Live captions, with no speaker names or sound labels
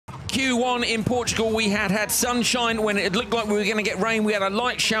Q1 in Portugal, we had sunshine when it looked like we were going to get rain. We had a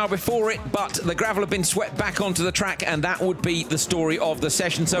light shower before it, but the gravel had been swept back onto the track, and that would be the story of the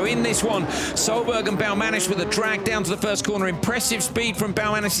session. So in this one, Solberg and Baumanis with a drag down to the first corner. Impressive speed from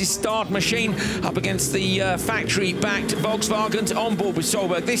Baumanis' start machine up against the factory-backed Volkswagen on board with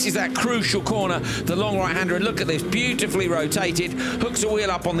Solberg. This is that crucial corner, the long right-hander. And look at this, beautifully rotated, hooks a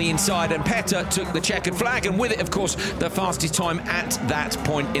wheel up on the inside, and Petter took the checkered flag, and with it, of course, the fastest time at that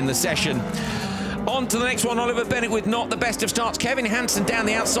point in the session. On to the next one, Oliver Bennett with not the best of starts. Kevin Hansen down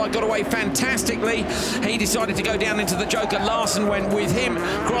the outside got away fantastically. He decided to go down into the Joker. Larsen went with him.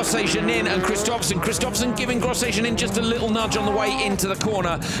 Grosset, Janin and Christophersen. Christophersen giving Grosset, Janin just a little nudge on the way into the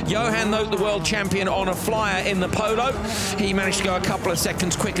corner. Johan Note, the world champion, on a flyer in the Polo. He managed to go a couple of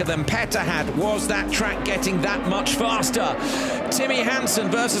seconds quicker than Petter had. Was that track getting that much faster? Timmy Hansen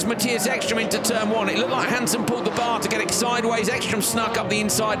versus Matthias Ekstrom into turn one. It looked like Hansen pulled the bar to get it sideways. Ekstrom snuck up the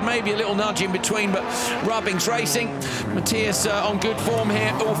inside, maybe a little nudge in between, but Rubbing's racing. Matthias on good form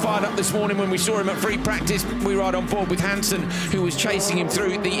here, all fired up this morning when we saw him at free practice. We ride on board with Hansen, who was chasing him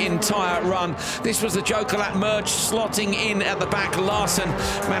through the entire run. This was the Joker lap merge, slotting in at the back. Larsen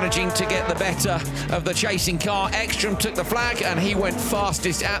managing to get the better of the chasing car. Ekstrom took the flag, and he went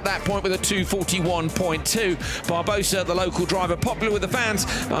fastest at that point with a 2:41.2. Barbosa, the local driver, popular with the fans,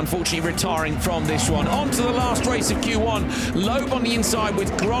 but unfortunately retiring from this one. On to the last race of Q1. Loeb on the inside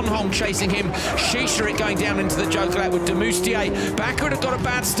with Gronholm chasing him. Schischerit going down into the Joker lap with de Moustier. Backward had got a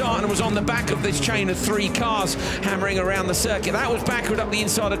bad start and was on the back of this chain of three cars hammering around the circuit. That was Backward up the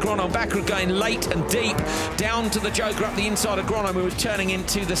inside of Gronholm. Backward going late and deep down to the Joker up the inside of Gronholm, who was turning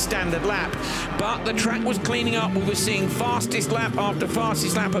into the standard lap. But the track was cleaning up. We were seeing fastest lap after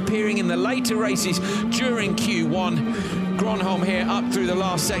fastest lap appearing in the later races during Q1. Gronholm here up through the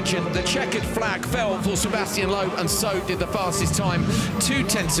last section. The checkered flag fell for Sebastian Loeb, and so did the fastest time,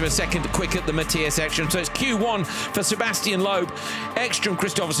 0.2 of a second quicker than Matthias Ekstrom. So it's Q1 for Sebastian Loeb, Ekstrom,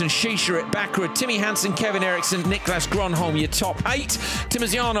 Christophersen, Schischerit, Backward, Timmy Hansen, Kevin Eriksson, Niklas Gronholm, your top 8.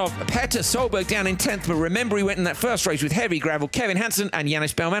 Timozyanov, Petter Solberg down in 10th, but remember he went in that first race with heavy gravel. Kevin Hansen and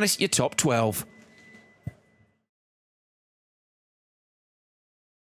Yannis Baumanis, your top 12.